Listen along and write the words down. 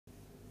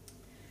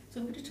So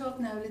I'm going to talk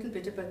now a little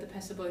bit about the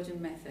Pesso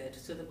Boyden method,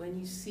 so that when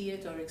you see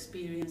it or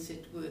experience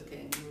it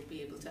working, you'll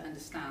be able to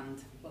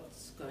understand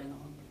what's going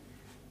on.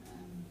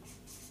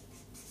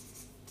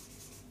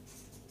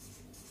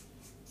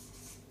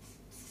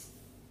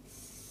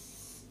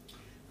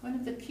 One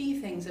of the key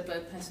things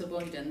about Pesso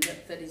Boyden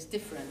that is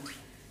different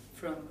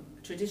from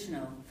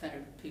traditional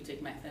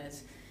therapeutic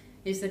methods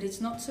is that it's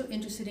not so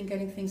interested in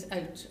getting things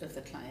out of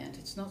the client.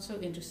 It's not so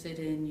interested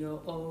in your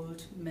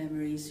old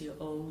memories, your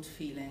old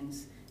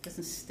feelings. It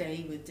doesn't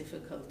stay with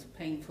difficult,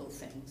 painful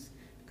things,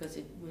 because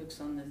it works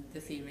on the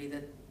theory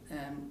that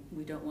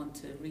we don't want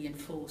to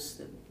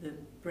reinforce the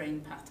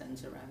brain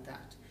patterns around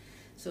that.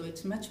 So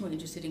it's much more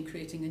interested in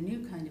creating a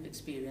new kind of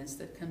experience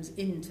that comes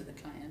into the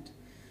client.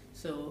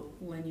 So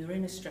when you're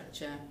in a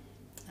structure,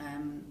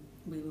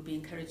 we will be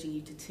encouraging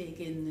you to take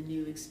in the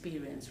new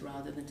experience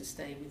rather than to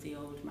stay with the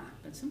old map.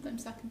 And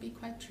sometimes that can be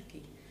quite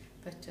tricky,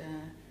 but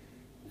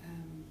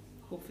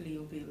hopefully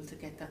you'll be able to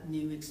get that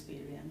new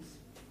experience.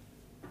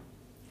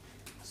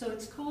 So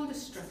it's called a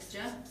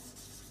structure,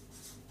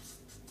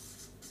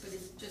 but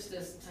it's just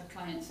a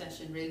client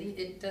session really.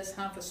 It does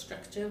have a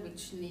structure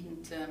which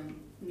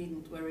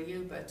needn't worry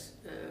you, but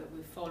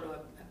we follow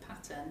a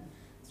pattern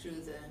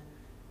through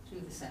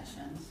the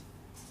sessions.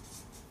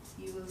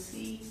 You will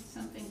see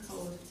something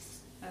called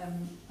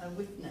a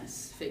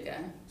witness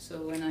figure.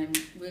 So when I'm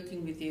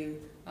working with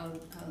you, I'll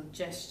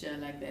gesture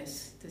like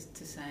this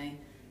to say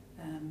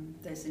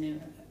there's an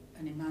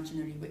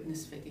imaginary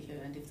witness figure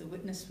here, and if the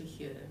witness were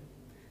here,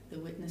 the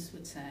witness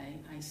would say,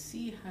 I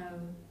see how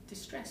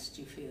distressed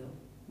you feel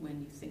when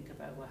you think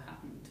about what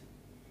happened,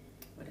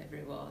 whatever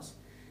it was.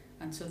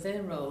 And so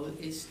their role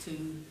is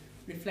to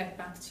reflect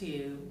back to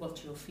you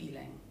what you're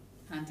feeling.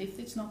 And if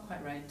it's not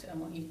quite right, I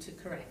want you to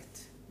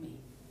correct me,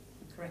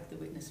 correct the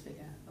witness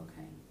figure,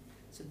 okay?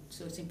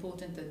 So it's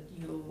important that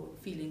your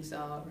feelings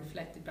are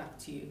reflected back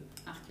to you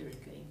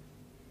accurately.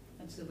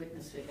 That's the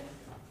witness figure.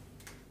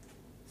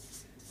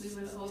 We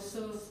will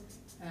also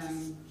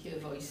hear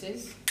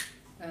voices.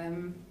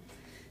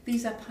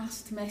 These are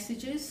past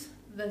messages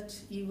that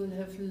you will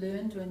have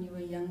learned when you were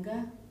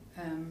younger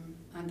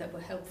and that were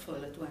helpful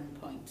at one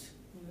point.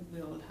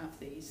 We all have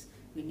these.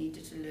 We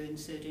needed to learn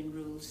certain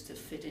rules to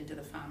fit into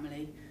the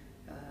family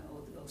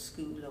or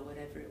school or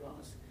whatever it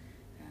was.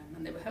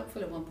 And they were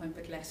helpful at one point,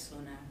 but less so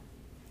now.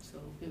 So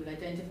we will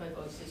identify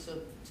voices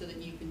so that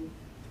you can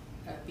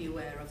be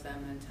aware of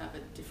them and have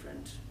a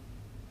different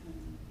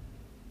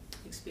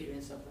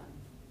experience of them.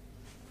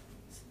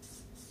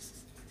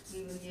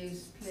 We will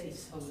use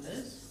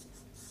placeholders.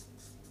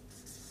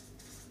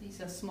 These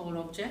are small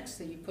objects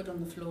that you put on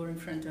the floor in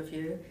front of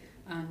you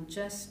and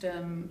just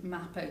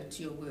map out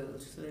your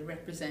world. So they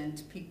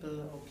represent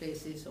people or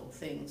places or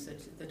things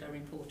that are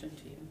important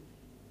to you.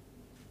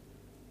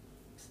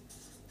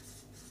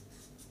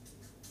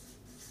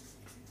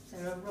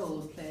 There are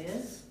role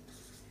players.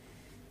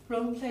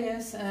 Role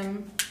players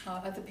are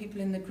other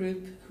people in the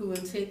group who will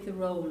take the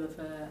role of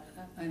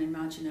an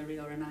imaginary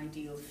or an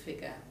ideal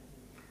figure.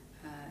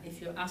 If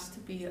you're asked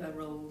to be a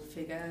role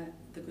figure,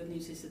 the good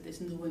news is that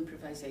there's no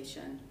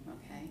improvisation,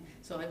 okay?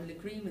 So I will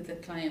agree with the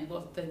client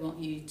what they want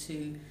you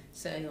to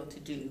say or to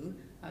do.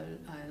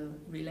 I'll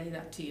relay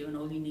that to you, and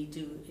all you need to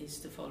do is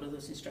to follow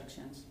those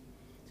instructions.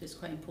 So it's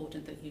quite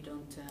important that you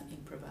don't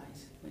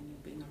improvise when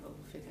you're being a role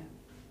figure.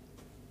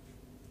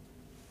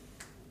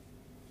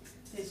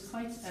 There's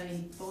quite a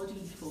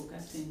body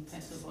focus in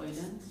Pesso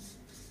Boyden.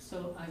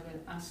 So I will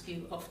ask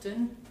you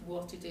often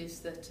what it is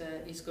that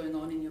is going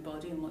on in your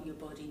body and what your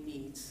body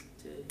needs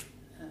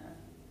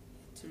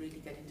to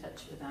really get in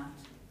touch with that.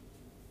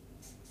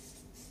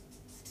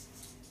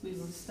 We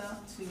will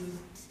start to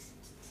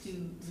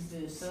do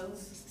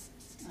reversals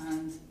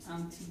and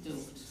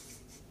antidote.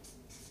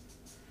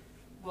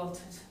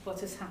 What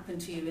has happened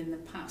to you in the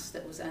past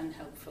that was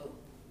unhelpful?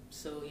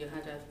 So you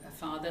had a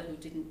father who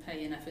didn't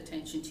pay enough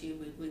attention to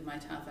you. We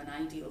might have an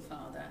ideal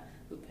father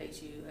who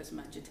pays you as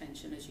much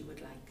attention as you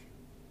would like.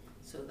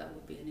 So that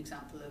would be an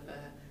example of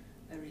a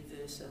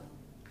reversal.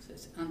 So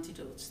it's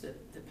antidotes the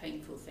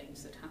painful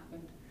things that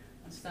happened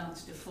and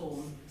starts to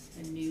form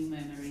a new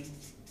memory.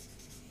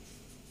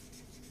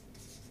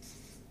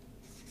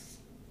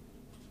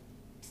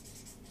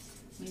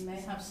 We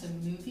may have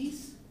some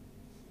movies.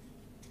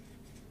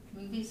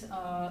 Movies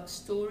are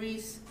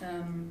stories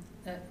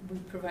that we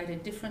provide a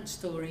different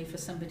story for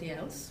somebody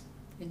else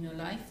in your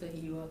life that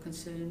you are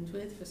concerned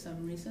with for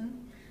some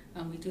reason.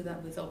 And we do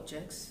that with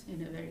objects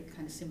in a very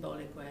kind of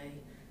symbolic way.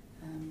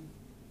 And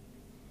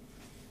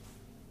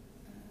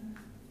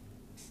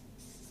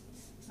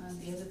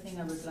the other thing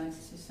I would like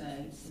to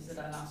say is that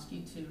I'll ask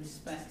you to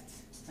respect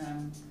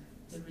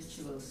the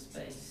ritual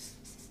space.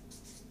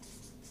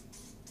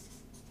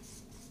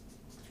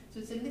 So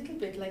it's a little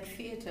bit like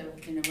theatre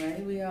in a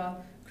way. We are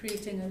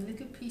creating a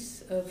little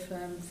piece of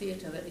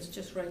theatre that is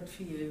just right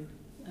for you.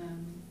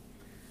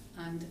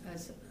 And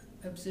as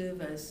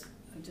observers,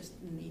 I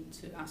just need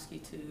to ask you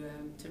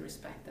to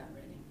respect that,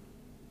 really.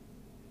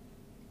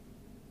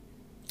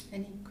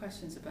 Any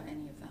questions about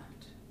any of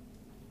that?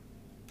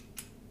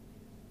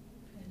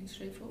 Fairly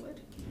straightforward.